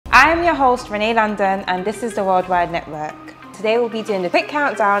I'm your host, Renee London, and this is the Worldwide Network. Today we'll be doing a quick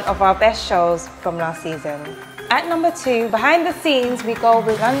countdown of our best shows from last season. At number 2, behind the scenes, we go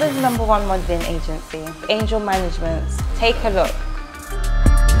with London's #1 modelling agency, Angel Management's Take a Look.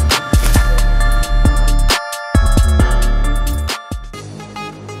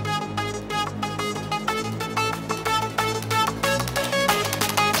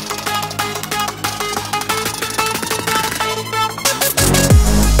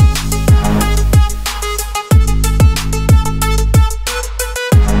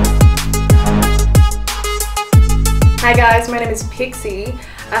 Hi guys, my name is Pixie.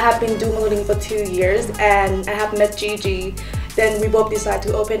 I have been doing modeling for 2 years and I have met Gigi. Then we both decided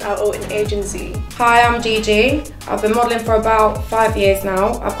to open our own agency. Hi, I'm Gigi. I've been modelling for about 5 years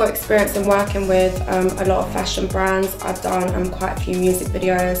now. I've got experience in working with a lot of fashion brands. I've done quite a few music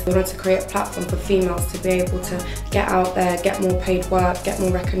videos. We wanted to create a platform for females to be able to get out there, get more paid work, get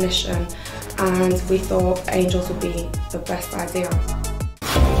more recognition, and we thought Angels would be the best idea.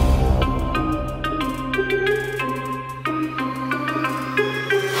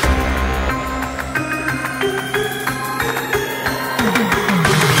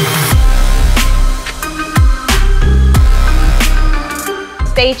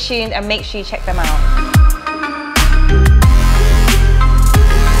 Stay tuned and make sure you check them out.